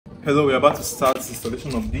Hello, we're about to start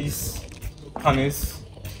installation of these panels.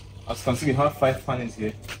 As you can see, we have 5 panels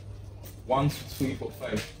here. 1, 2, 3, 4,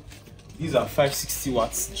 5. These are 560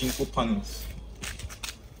 watts Jinko panels.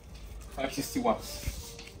 560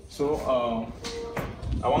 watts. So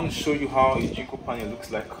I want to show you how a Jinko panel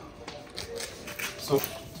looks like. So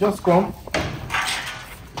just come.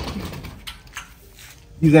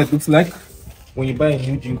 This is how it looks like when you buy a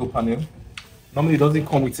new Jinko panel. Normally it doesn't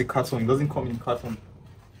come with a carton. It doesn't come in carton.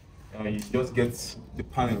 You just get the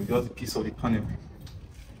panel, just a piece of the panel.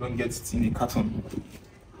 You don't get it in a carton.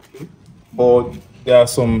 Okay? But there are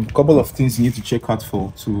some couple of things you need to check out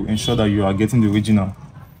for to ensure that you are getting the original.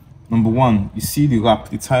 Number one, you see the wrap,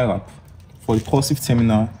 the tie wrap. For the positive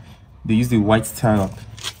terminal, they use the white tie wrap.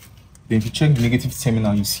 Then if you check the negative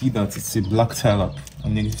terminal, you see that it's a black tie wrap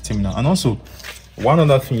on negative terminal. And also, one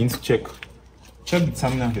other thing you need to check the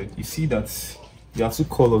terminal here. You see that there are two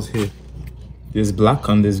colors here. There's black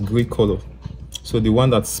and there's gray color. So the one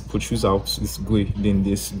that protrudes out is gray, then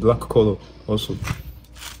there's black color also.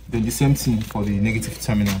 Then the same thing for the negative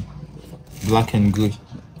terminal, black and gray.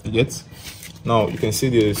 You get? Now you can see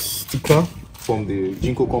the sticker from the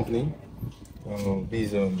Jinko company.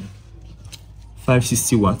 These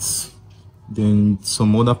 560 watts. Then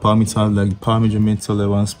some other parameters like the power measurement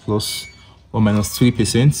tolerance plus or minus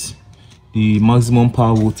 3%. The maximum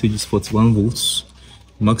power voltage is 41 volts.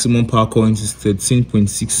 Maximum power current is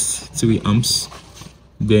 13.63 amps.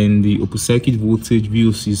 Then the open circuit voltage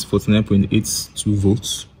VOC is 49.82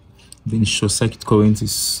 volts. Then short circuit current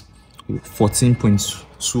is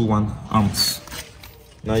 14.21 amps.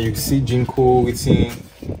 Now you see Jinko written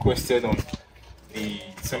requested on the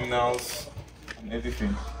terminals and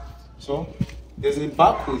everything. So there's a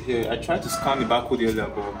barcode here. I tried to scan the barcode earlier,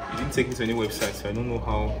 but it didn't take me to any website, so I don't know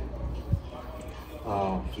how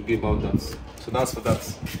to get about that. So that's for that.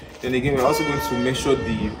 Then again, we're also going to measure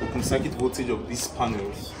the open circuit voltage of these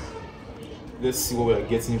panels. Let's see what we are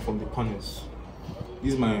getting from the panels.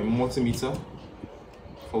 This is my multimeter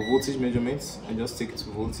for voltage measurements. I just take it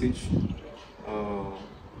to voltage. So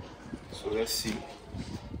let's see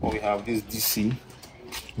what we have. This DC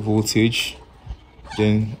voltage.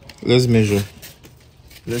 Then let's measure.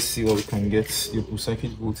 Let's see what we can get. The open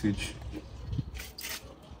circuit voltage.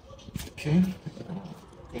 Okay.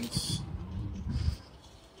 Let's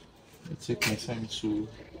take my time to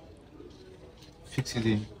fix it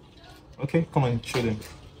in. Okay, come and show them.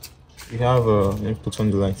 We have let me put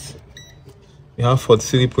on the lights. We have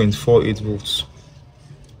 43.48 volts.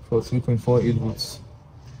 43.48 volts.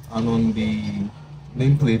 And on the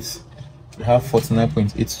nameplate we have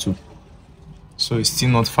 49.82. So it's still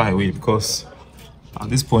not far away because at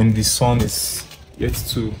this point the sun is yet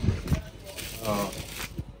to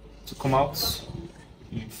come out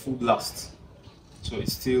in full blast. So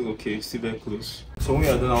it's still okay, it's still very close. So when we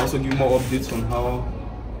are done, I'll also give more updates on how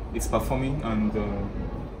it's performing and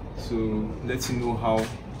to let you know how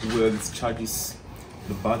well it charges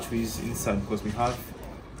the batteries inside, because we have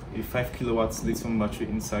a 5 kilowatts lithium battery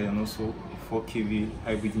inside and also a 4 kV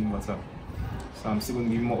hybrid inverter. So I'm still going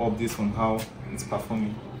to give more updates on how it's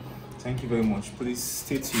performing. Thank you very much. Please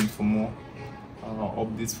stay tuned for more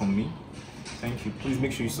updates from me. Thank you. Please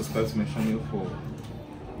make sure you subscribe to my channel for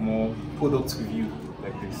more product review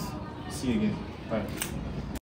like this. See you again. Bye.